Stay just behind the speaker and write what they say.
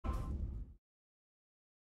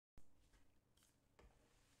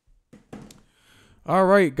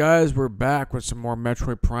Alright guys, we're back with some more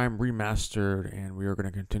Metroid Prime Remastered, and we are going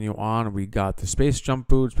to continue on. We got the space jump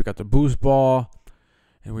boots, we got the boost ball,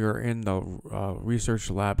 and we are in the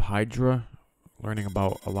research lab Hydra, learning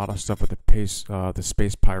about a lot of stuff with the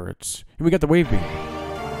space pirates. And we got the wave beam.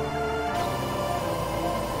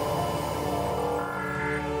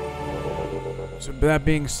 So that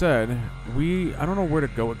being said, I don't know where to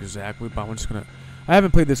go exactly, but I'm just going to... I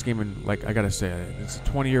haven't played this game in, I gotta say, it's a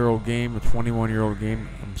 20-year-old game, a 21-year-old game.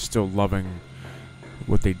 I'm still loving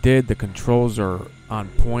what they did. The controls are on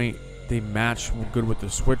point. They match good with the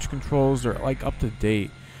Switch controls. They're, up to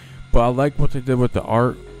date. But I like what they did with the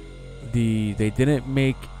art. They didn't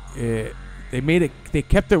make it... They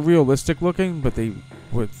kept it realistic looking, but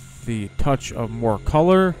with the touch of more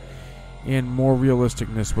color and more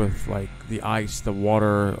realisticness with, the ice, the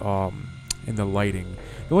water, and the lighting.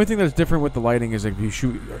 The only thing that's different with the lighting is if you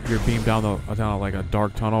shoot your beam down a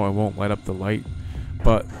dark tunnel, it won't light up the light.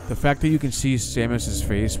 But the fact that you can see Samus's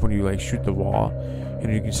face when you shoot the wall,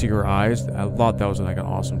 and you can see her eyes, I thought that was an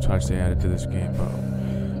awesome touch they added to this game. But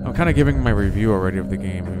I'm kind of giving my review already of the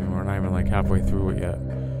game. I mean, we're not even halfway through it yet.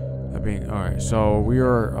 Alright, so we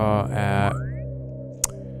are at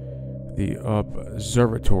the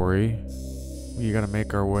observatory. We gotta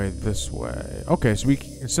make our way this way. Okay, so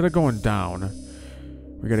instead of going down,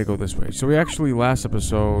 we gotta go this way. So we actually, last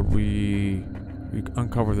episode, we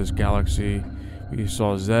uncovered this galaxy. We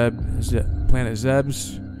saw planet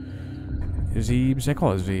Zebes. I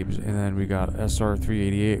call it Zebes. And then we got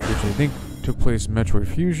SR-388, which I think took place in Metroid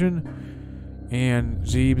Fusion. And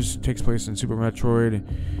Zebes takes place in Super Metroid.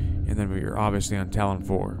 And then we are obviously on Tallon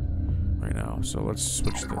IV right now. So let's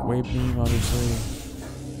switch the wave beam, obviously.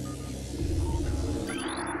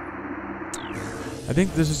 I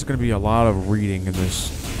think this is going to be a lot of reading in this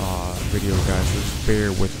video, guys, so just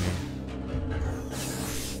bear with me.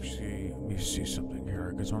 Let me see something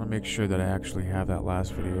here, because I want to make sure that I actually have that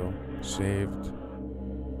last video saved.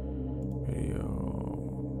 Video.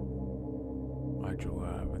 Hydro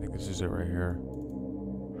Lab. I think this is it right here.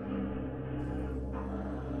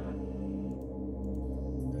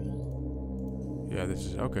 Yeah, this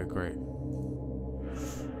is... Okay, great.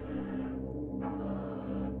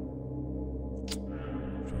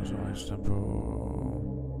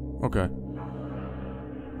 Okay.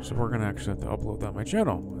 So we're gonna actually have to upload that on my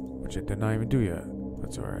channel, which I did not even do yet.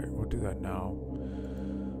 That's alright, we'll do that now.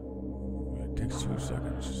 It takes 2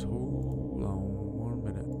 seconds. Hold on 1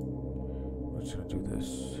 minute. We're just gonna do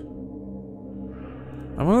this.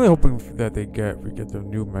 I'm really hoping that we get the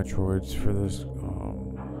new Metroids for this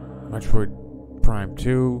Metroid Prime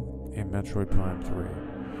 2 and Metroid Prime 3.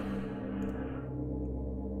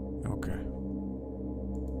 Okay.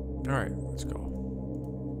 Alright, let's go.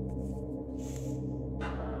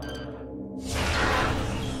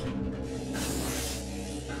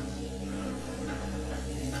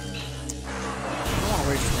 I don't want to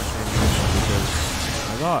waste too much ammunition because I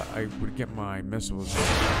thought I would get my missiles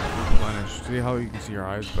replenished. See how you can see your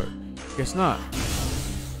eyes, but guess not.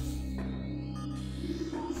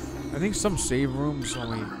 I think some save rooms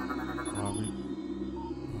only...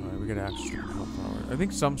 we gotta actually control power. I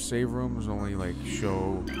think some save rooms only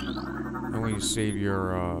only save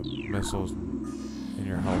your missiles and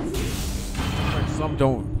your health. Some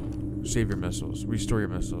don't save your missiles, restore your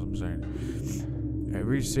missiles. I'm saying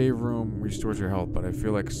every save room restores your health, but I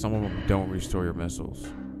feel like some of them don't restore your missiles.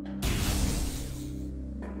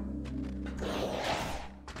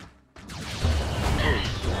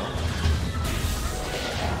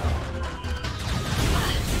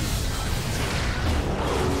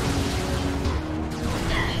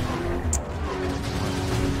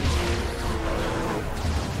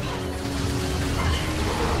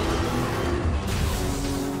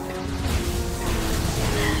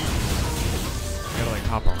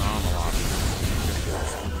 Hop around a lot.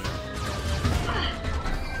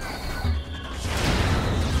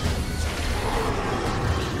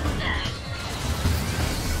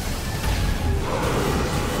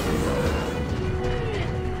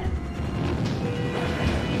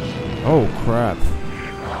 Oh crap.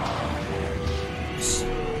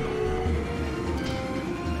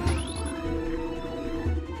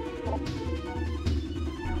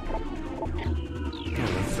 Oh,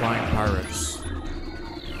 the flying pirates.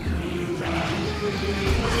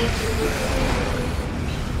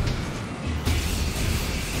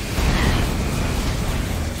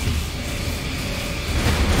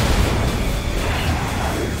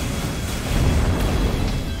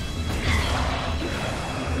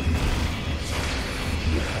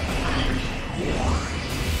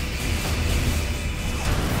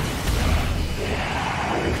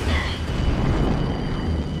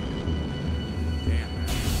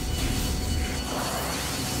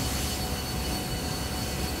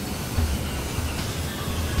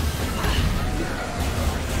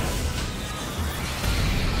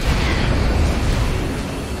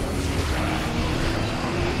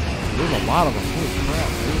 lot of them.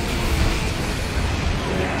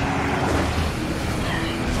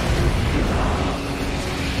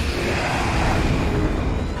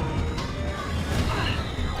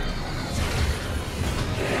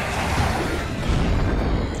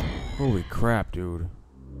 Holy crap, dude. Holy crap, dude.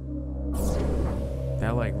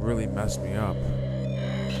 That like really messed me up. You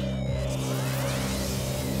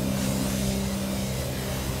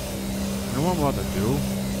know what I'm about to do?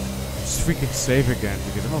 Just freaking save again,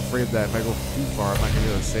 because I'm afraid that if I go too far, I'm not gonna be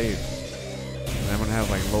able to save. And I'm gonna have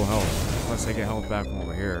like low health. Unless I get health back from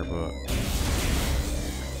over here, but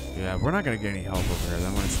yeah, we're not gonna get any health over here.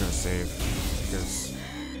 Then I'm just gonna save. Because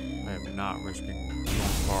I am not risking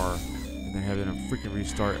going far and then having to freaking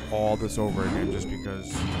restart all this over again just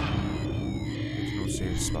because there's no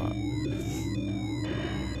save spot.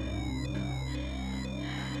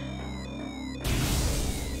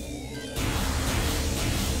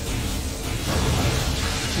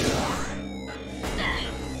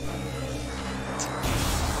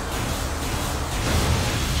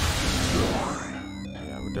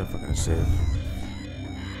 Definitely gonna save.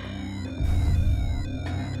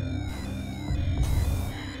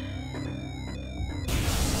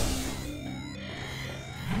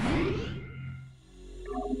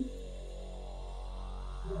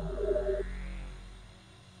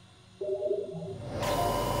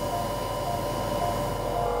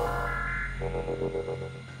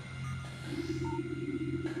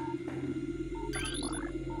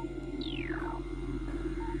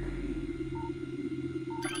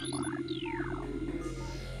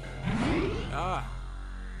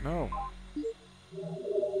 No.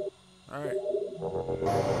 Alright.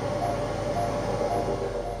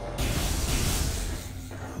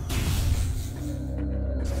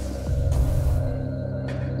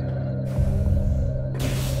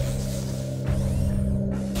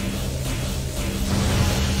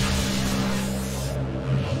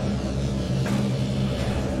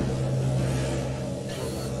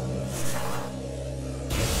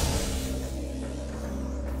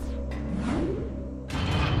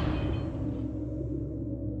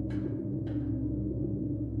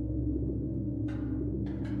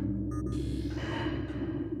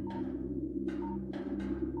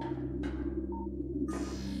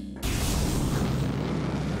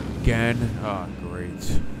 Again. Oh, great.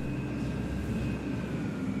 Is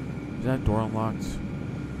that door unlocked?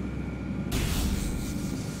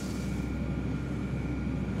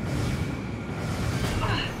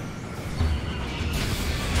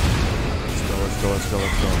 Let's go.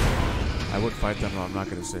 I would fight them, but I'm not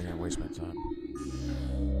going to sit here and waste my time.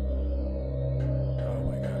 Oh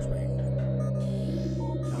my gosh, wait.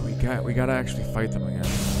 No, we gotta actually fight them again.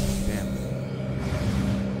 Damn.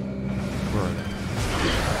 Where are they?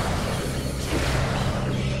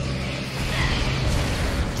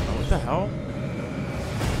 What the hell?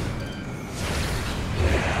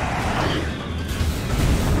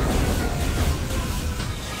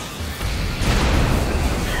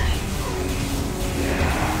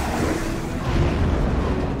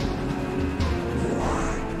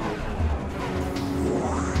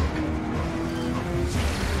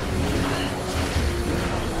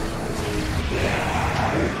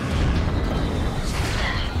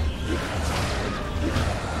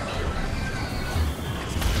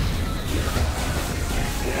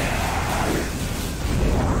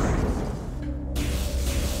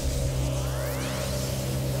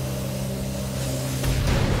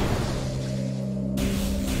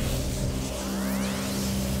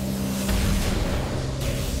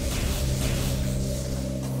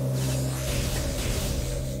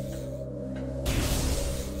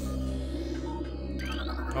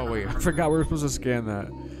 Oh wait, I forgot we were supposed to scan that.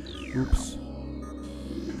 Oops.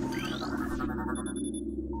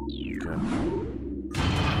 Okay.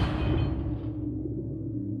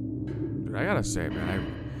 Dude, I gotta say,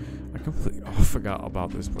 man, I completely forgot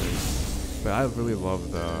about this place. But I really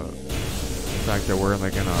love the fact that we're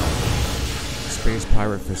like in a space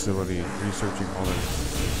pirate facility researching all the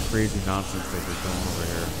crazy nonsense that they're doing over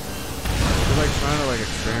here. They're like trying to like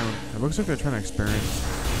experiment. It looks like they're trying to experiment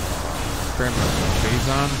with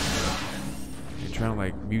Phazon and trying to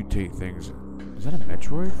like mutate things. Is that a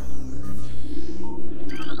Metroid?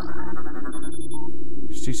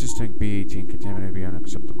 Stasis tank B18 contaminated beyond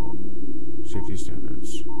acceptable safety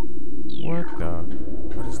standards. What the?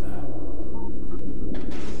 What is that?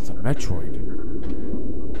 It's a Metroid.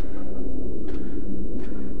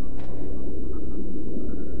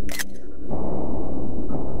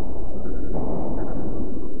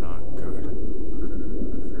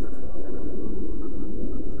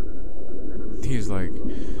 He's like,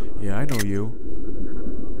 yeah, I know you.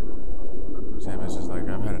 Samus is like,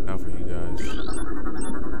 I've I've had enough of you guys.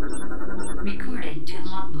 Recording to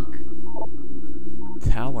logbook.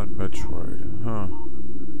 Tallon Metroid, huh?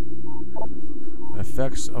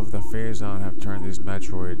 Effects of the Phazon have turned these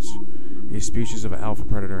Metroids, a species of alpha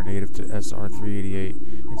predator native to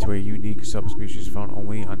SR-388, into a unique subspecies found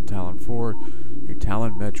only on Tallon IV. A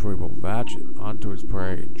Tallon Metroid will latch onto its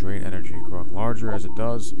prey and drain energy, growing larger as it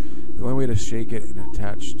does. The only way to shake it in an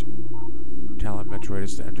attached Tallon Metroid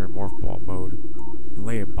is to enter morph ball mode and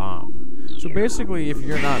lay a bomb. So basically, if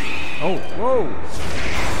you're not... Oh, whoa!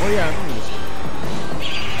 Oh yeah, I remember this.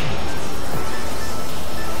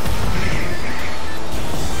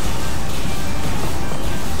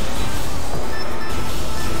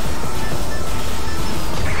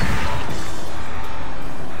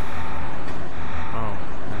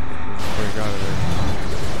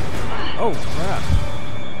 Oh, crap.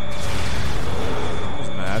 I was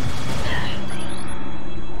mad.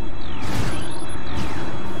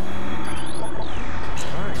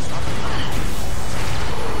 Alright, stop it.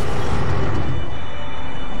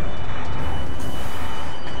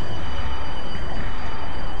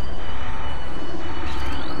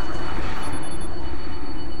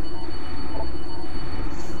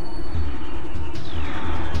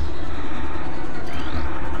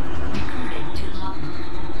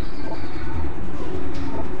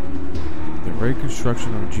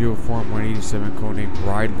 Reconstruction of Geoform 187, codenamed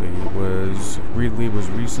Ridley, was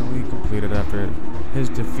recently completed after his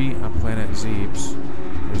defeat on planet Zebes.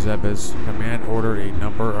 Command ordered a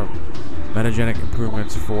number of metagenic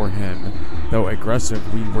improvements for him. Though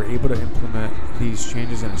aggressive, we were able to implement these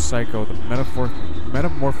changes in a cycle. The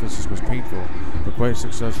metamorphosis was painful, but quite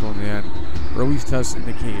successful in the end. Early tests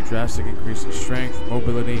indicate a drastic increase in strength,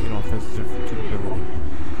 mobility, and offensive capability.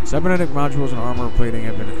 Cybernetic modules and armor plating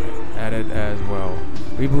have been added as well.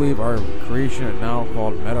 We believe our creation, now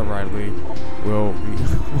called Meta Ridley, will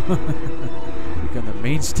become the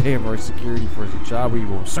mainstay of our security force, a job we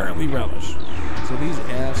will certainly relish. So these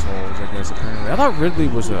assholes, I guess, apparently... I thought Ridley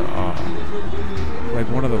was like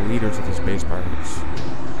one of the leaders of the Space Pirates.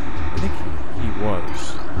 I think he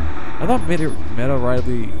was. I thought Meta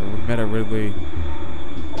Ridley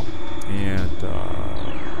and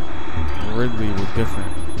Ridley were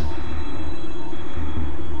different.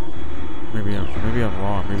 Maybe I'm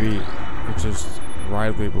wrong. Maybe it's just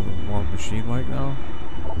Ridley, but more machine-like now.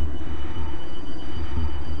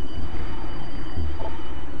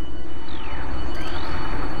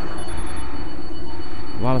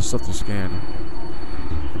 A lot of stuff to scan.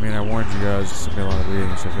 I mean, I warned you guys, it's gonna be a lot of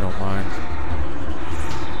reading, so if you don't mind.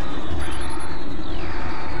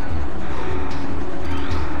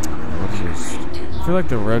 What's this? I feel like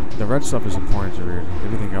the red stuff is important to read.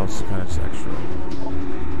 Everything else is kind of extra.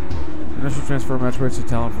 Initial transfer of Metroids to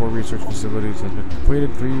Tallon IV research facilities has been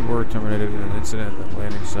completed. 3 were terminated in an incident at the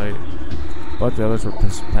landing site, but the others were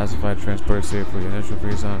pacified and transported safely. Initial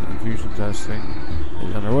Phazon infusion testing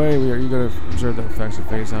is underway. We are eager to observe the effects of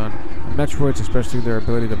Phazon on Metroids, especially their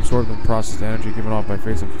ability to absorb and process the energy given off by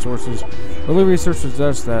Phazon sources. Early research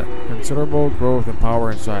suggests that considerable growth in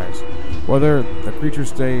power and size. Whether the creatures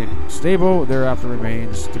stay stable thereafter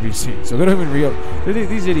remains to be seen. So they don't even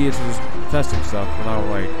these idiots are just testing stuff without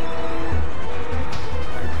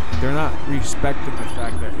they're not respecting the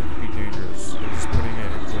fact that it could be dangerous. They're just putting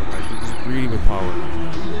it into they're just greedy with power.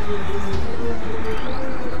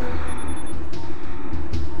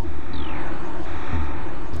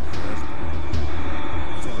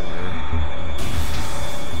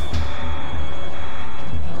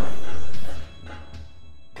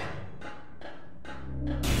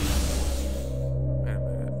 Wait a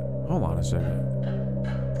minute. Hold on a second.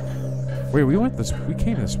 Wait, we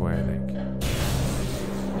came this way, I think.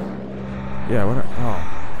 Yeah, what? Oh,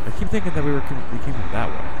 I keep thinking that we came from that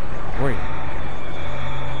way. Wait.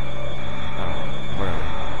 Oh, whatever.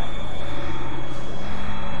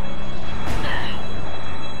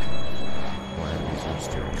 Why are these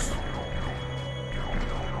upstairs?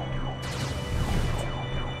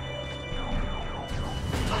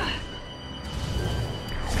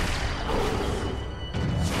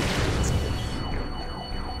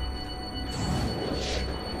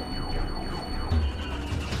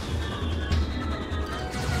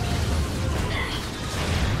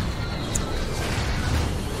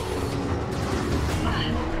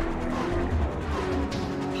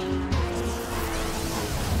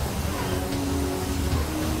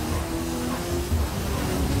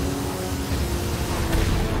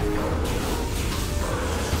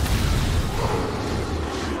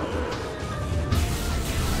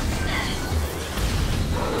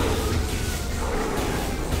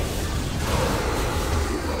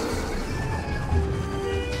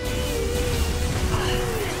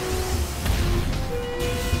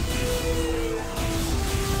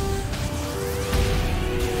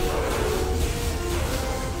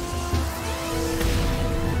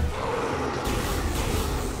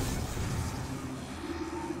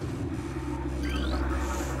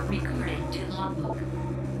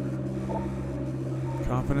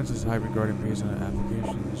 confidence is high regarding Phazon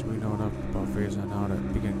applications. We know enough about Phazon now to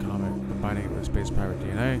begin combining it with space pirate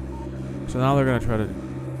DNA. So now they're gonna try to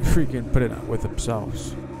freaking put it with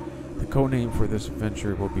themselves. The code name for this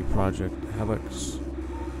venture will be Project Helix.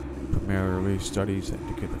 Primarily studies that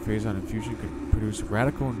indicate that Phazon infusion could produce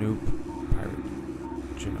radical new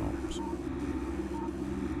pirate genomes.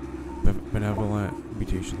 Benevolent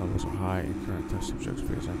mutation levels are high in current test subjects.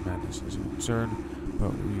 Phazon madness is a concern, but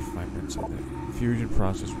refinements in the infusion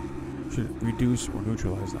process should reduce or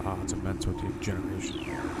neutralize the odds of mental degeneration. In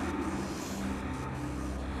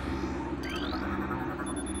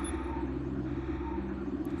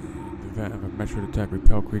the event of a Metroid attack,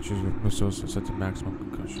 repel creatures with missiles set to maximum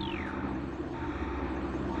concussion.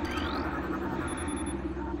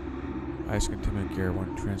 Ice containment gear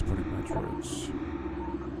when transporting Metroids.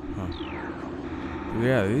 Huh.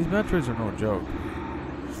 Yeah, these Metroids are no joke.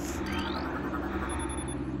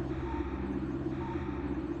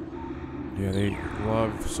 Yeah, they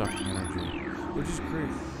love sucking energy, which is great.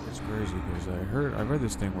 It's crazy because I read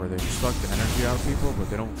this thing where they suck the energy out of people, but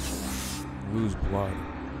they don't lose blood.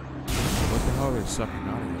 What the hell are they sucking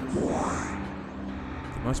out of you?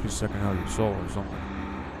 They must be sucking out your soul or something.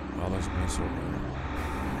 Oh, that's my soul there.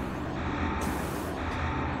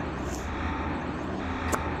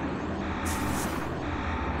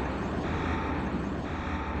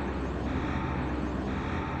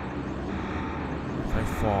 If I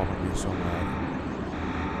fall, I'm gonna be so mad.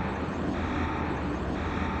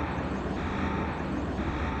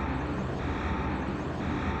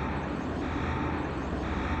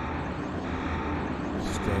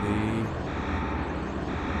 Steady.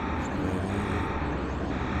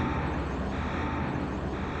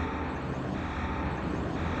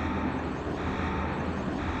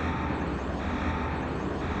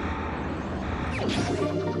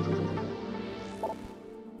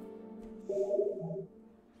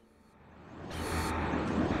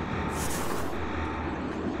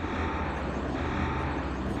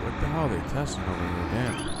 What the hell are they testing over here?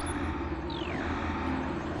 Damn.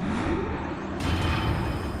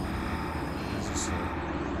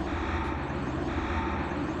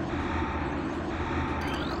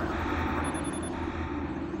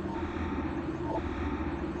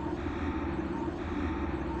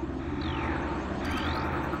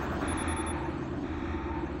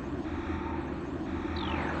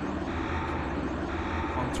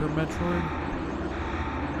 Metroid?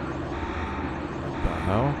 What the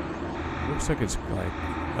hell? Looks like it's like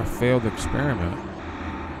a failed experiment.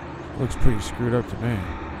 Looks pretty screwed up to me.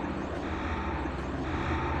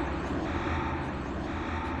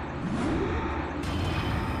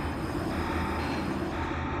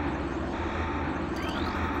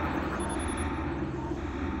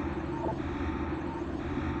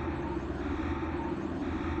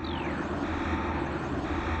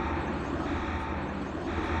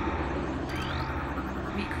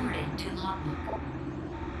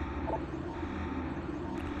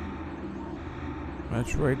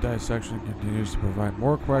 Metroid dissection continues to provide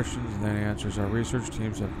more questions than answers. Our research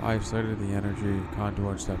teams have isolated the energy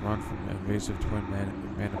conduits that run from invasive twin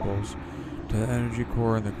mandibles to the energy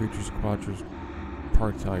core and the creature's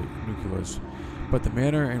quadripartite nucleus. But the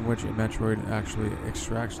manner in which a Metroid actually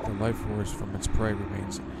extracts the life force from its prey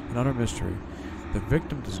remains another mystery. The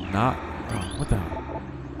victim does not... Oh, what the hell?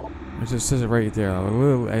 It just says it right there.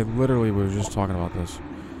 I literally was just talking about this.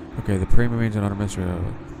 Okay, the prey remains another mystery.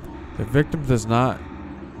 The victim does not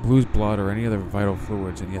lose blood or any other vital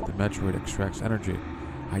fluids, and yet the Metroid extracts energy.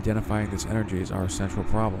 Identifying this energy is our central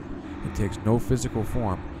problem. It takes no physical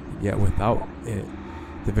form, and yet without it,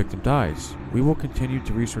 the victim dies. We will continue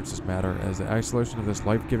to research this matter, as the isolation of this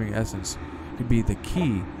life-giving essence could be the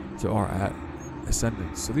key to our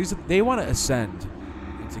ascendance. So they want to ascend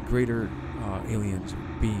into greater aliens,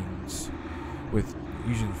 beings, with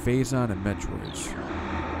using Phazon and Metroids.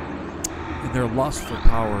 And their lust for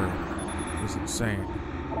power is insane.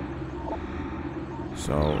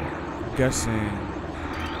 So, I'm guessing...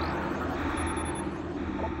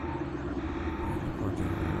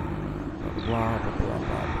 Blah, blah, blah, blah,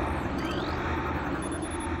 blah.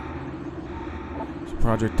 So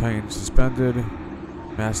Project Titan suspended.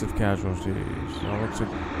 Massive casualties. So it looks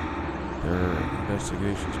like their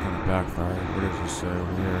investigation's kind of backfired. What does this say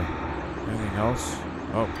over here? Anything else?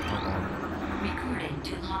 Oh, one more. Recording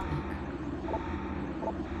to logbook.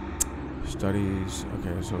 Studies.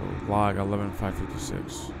 Okay, so log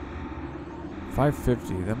 11556.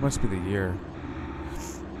 550. That must be the year.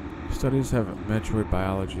 Studies have Metroid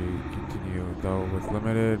biology continue, though with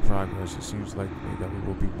limited progress. It seems likely that we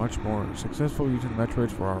will be much more successful using the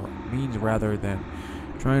Metroids for our means rather than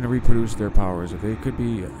trying to reproduce their powers. If they could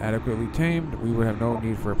be adequately tamed, we would have no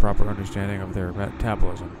need for a proper understanding of their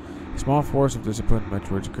metabolism. A small force of disciplined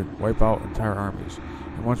Metroids could wipe out entire armies,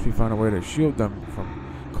 and once we find a way to shield them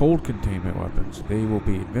from cold containment weapons, they will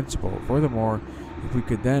be invincible. Furthermore, if we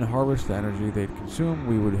could then harvest the energy they'd consume,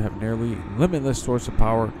 we would have nearly limitless source of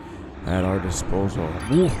power at our disposal.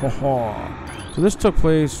 So this took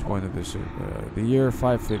place, when did this, the year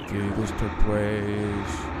 550, this took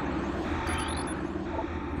place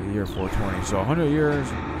the year 420. So 100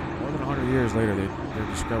 years, more than 100 years later, they're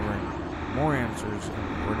discovering more answers.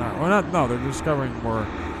 No, they're discovering more,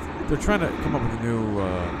 they're trying to come up with new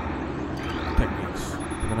techniques,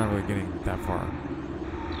 but they're not really getting that far.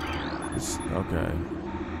 Okay.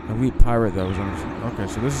 Elite pirate that was on. Okay,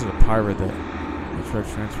 so this is a pirate that they tried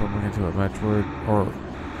transforming into a Metroid, or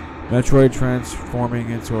Metroid transforming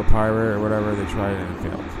into a pirate, or whatever. They tried and it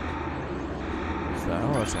failed. What's that?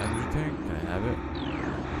 Oh, that's an energy tank. Can I have it?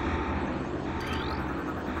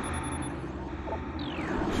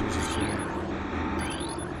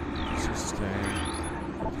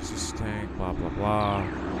 Jesus tank. Blah blah blah.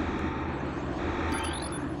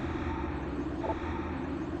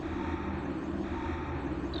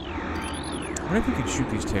 I wonder if we can shoot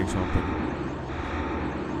these tanks open.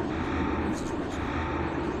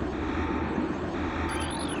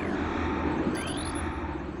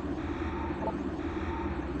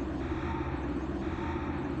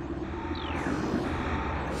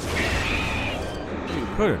 You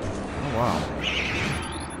could. Oh wow.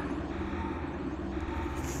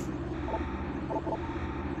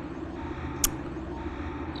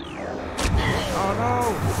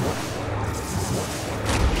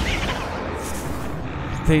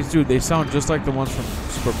 Dude, they sound just like the ones from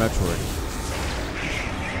Super Metroid.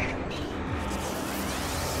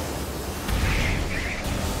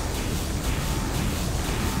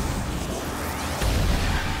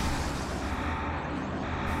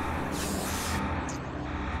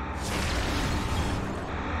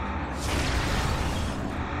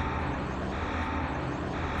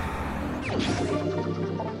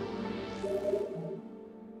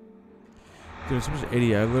 Dude, I'm such an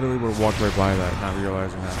idiot. I literally would have walked right by that, not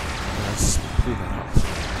realizing that. And I just blew that up.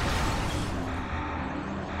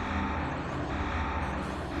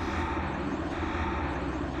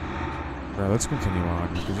 Alright, let's continue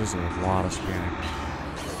on, because there's a lot of scanning.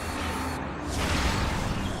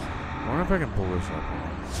 I wonder if I can pull this up.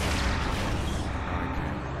 No, I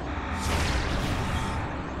can't.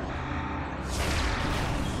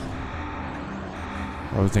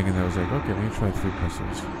 I was thinking that was like, okay, let me try 3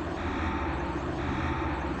 missiles.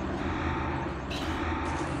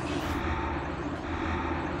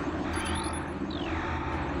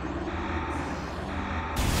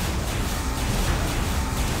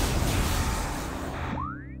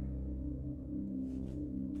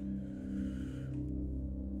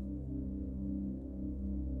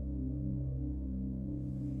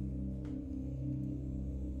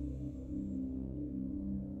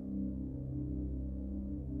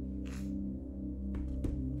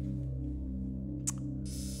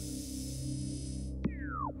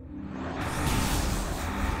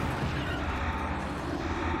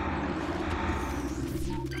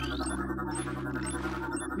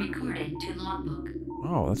 Recorded to logbook.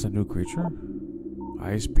 Oh, that's a new creature?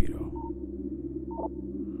 Ice Beetle.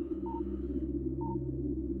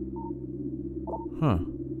 Huh.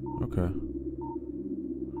 Okay.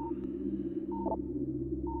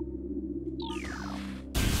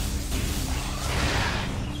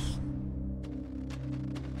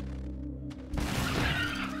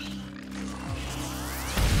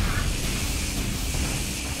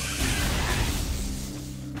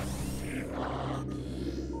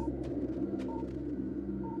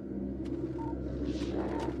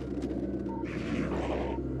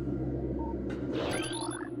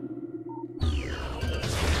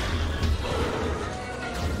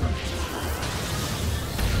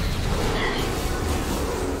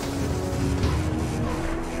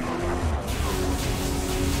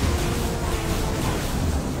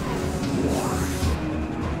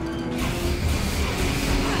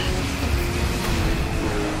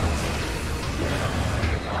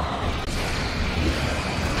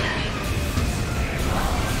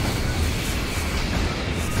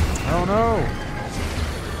 Oh no!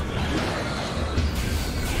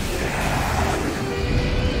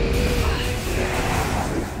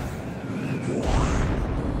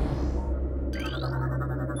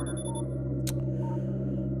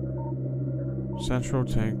 Central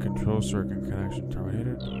tank control circuit connection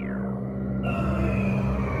terminated.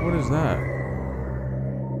 What is that?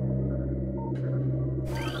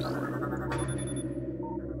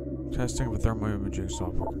 Testing of a thermal imaging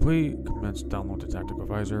software complete. Commence download to tactical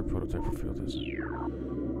visor. Prototype for field testing.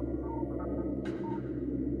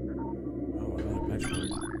 Oh, another Metroid.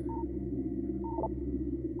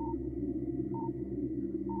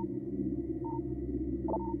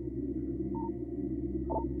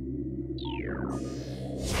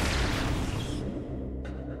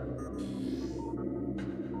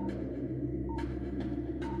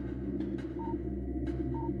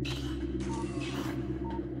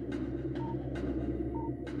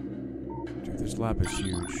 This lab is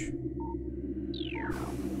huge.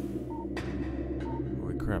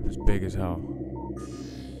 Holy crap, it's big as hell.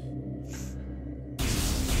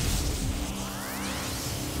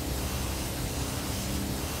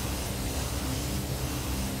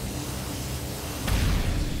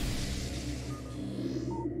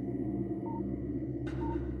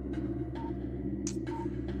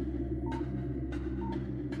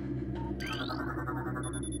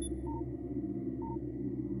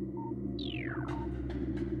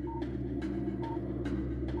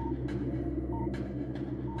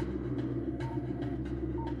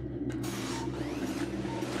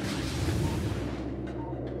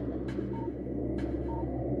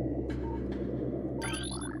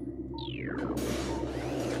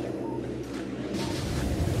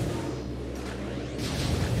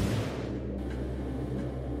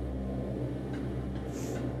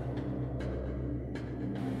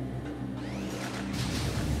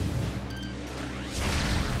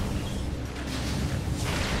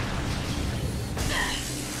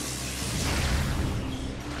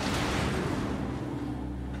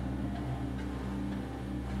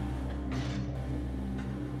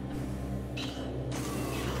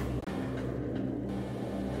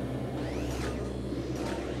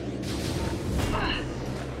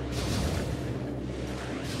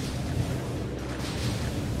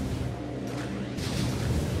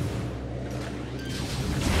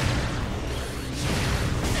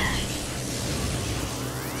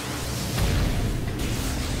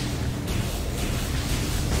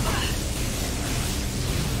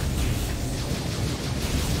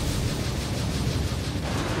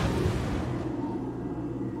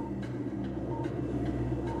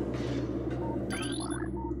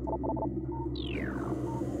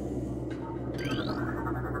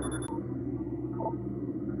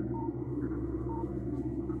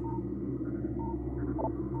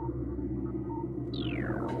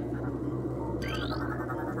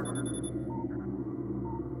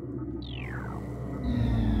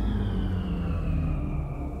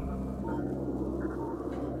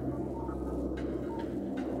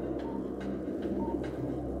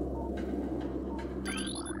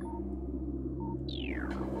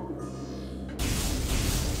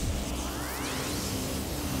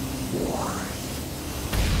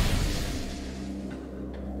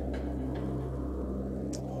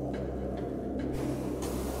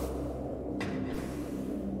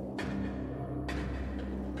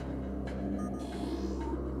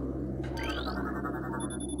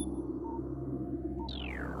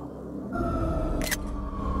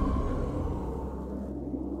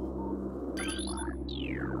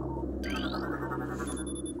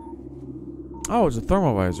 Oh, it's a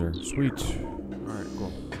thermal visor. Sweet. Alright,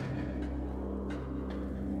 cool.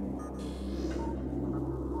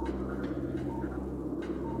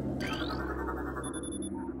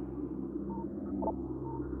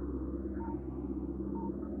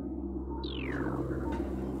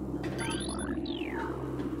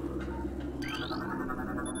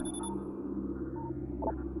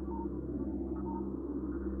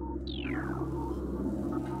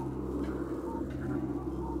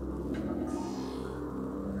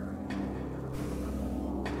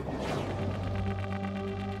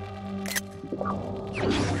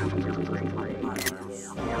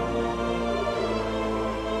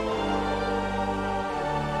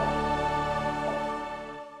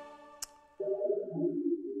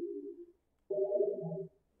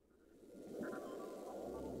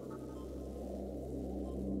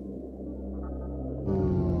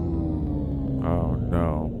 Oh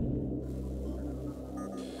no.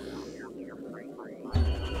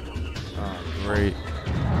 Oh, great.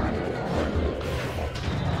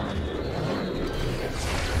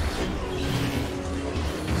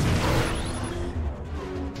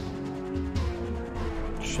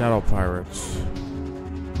 Shadow pirates.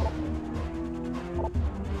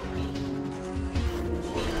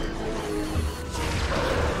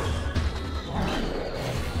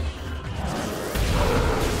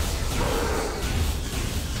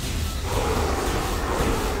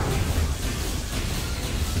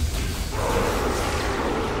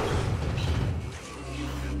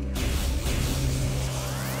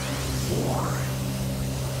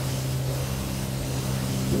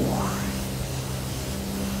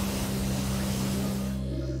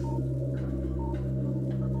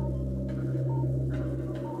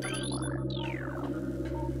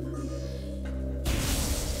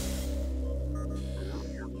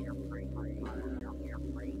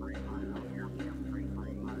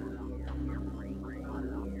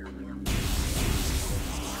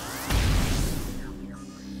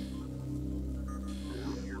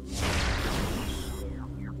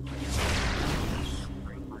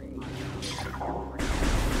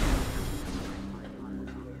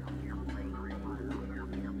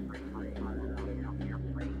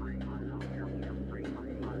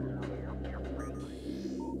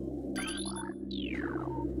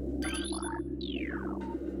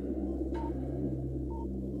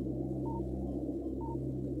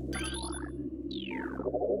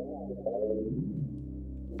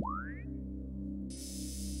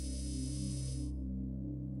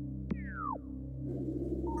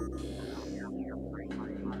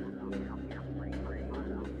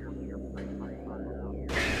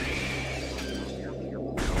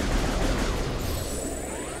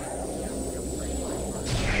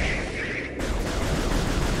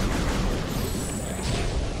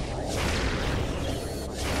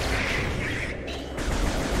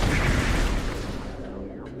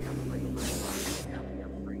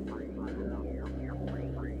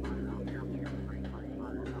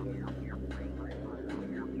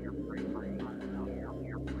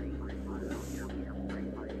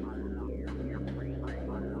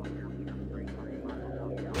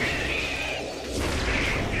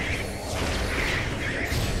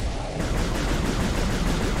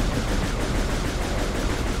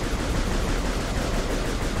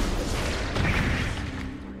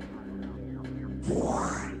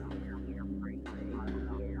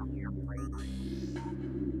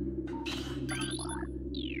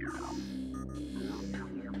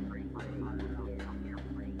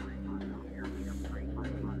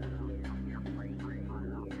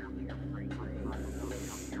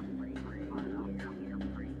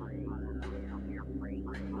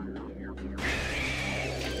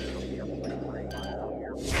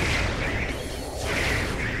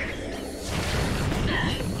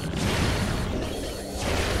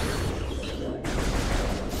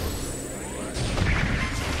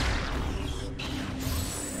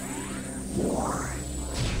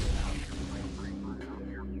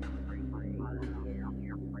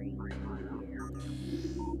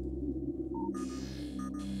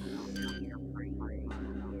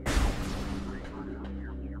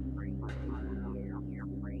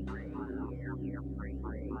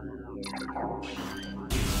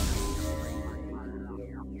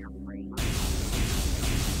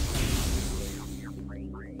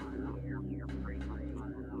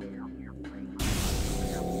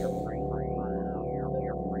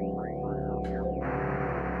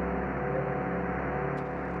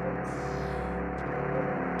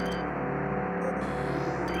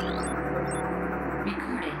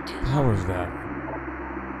 How was that?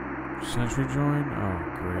 Sentry join? Oh,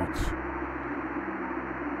 great.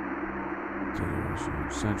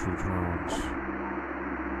 Sentry drones.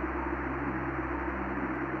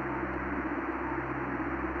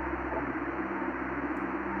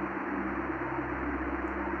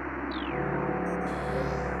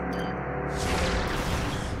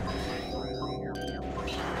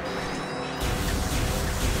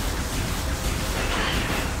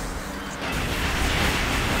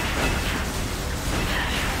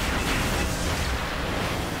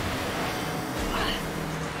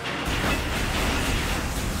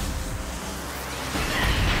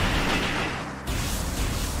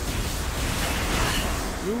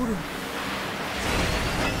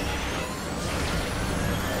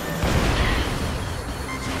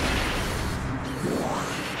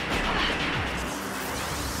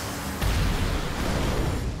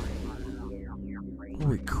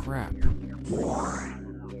 Holy crap.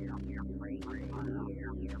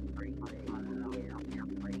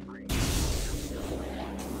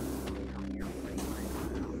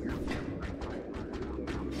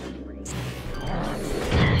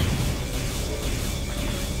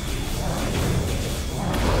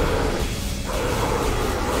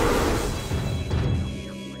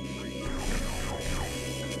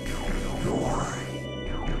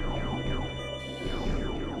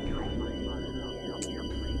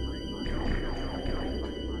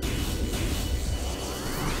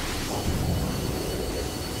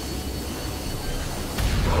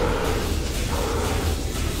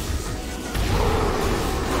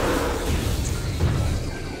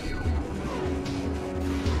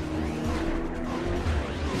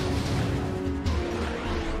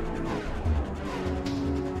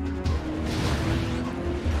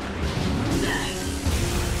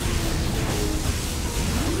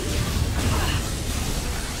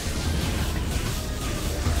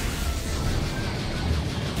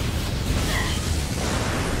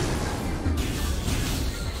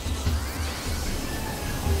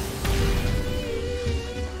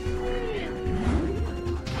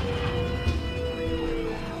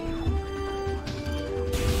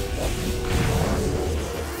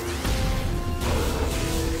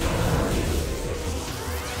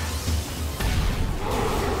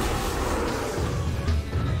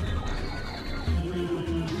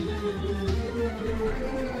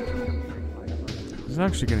 It's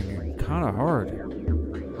actually getting kind of hard.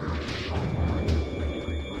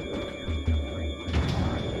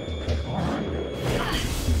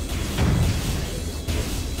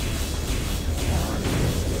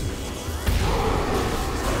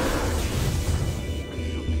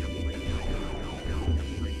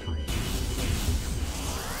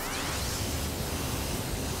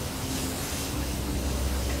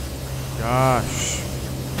 Gosh.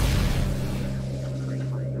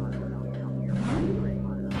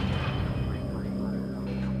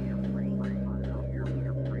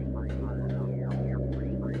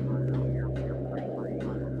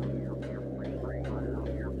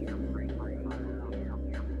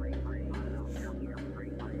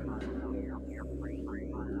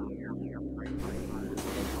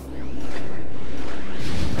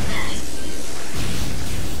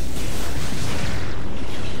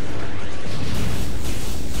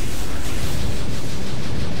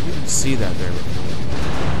 See that there before.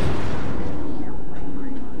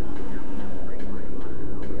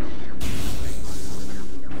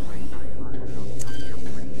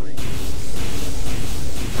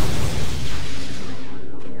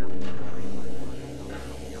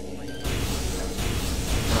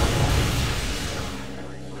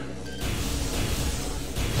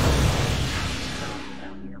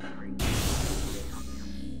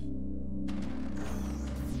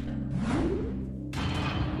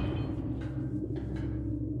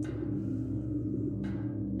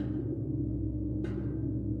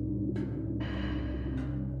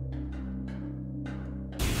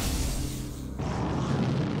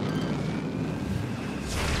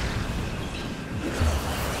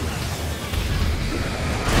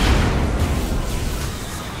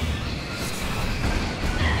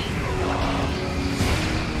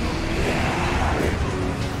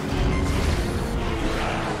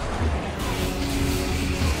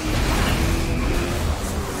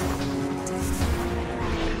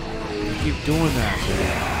 doing that,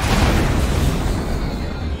 dude.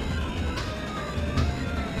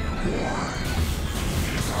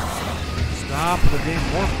 Stop the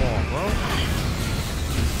damn warp ball, bro.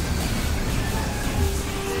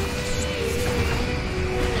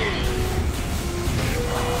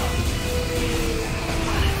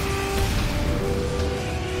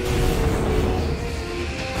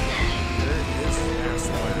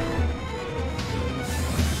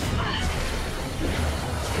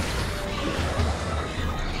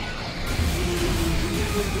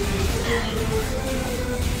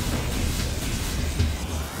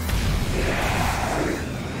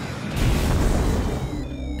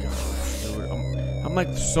 I'm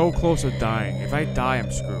like so close to dying. If I die, I'm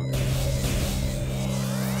screwed. That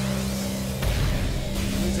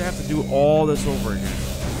means I have to do all this over again.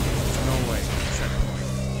 There's no way. Checkpoint.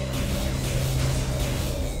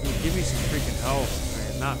 Dude, give me some freaking help,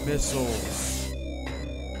 man. Not missiles.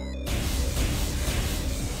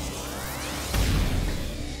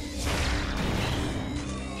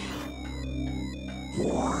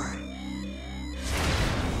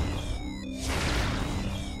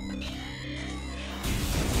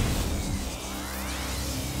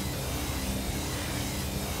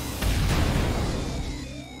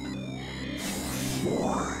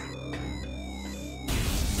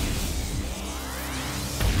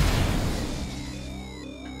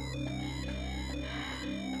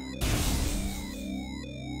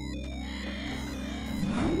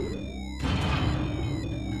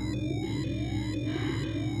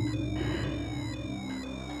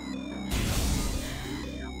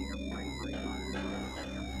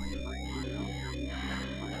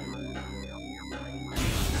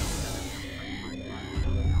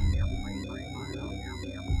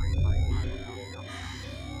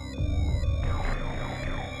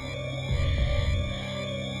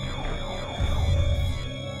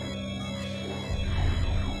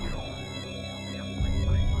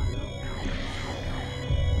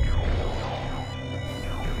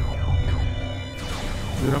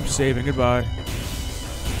 Dude, I'm saving. Goodbye.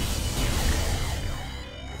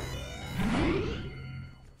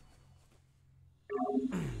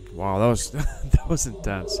 Wow, that was that was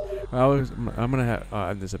intense. I'm gonna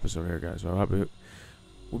end this episode here, guys. So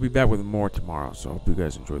we'll be back with more tomorrow. So I hope you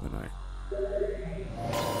guys enjoy the night.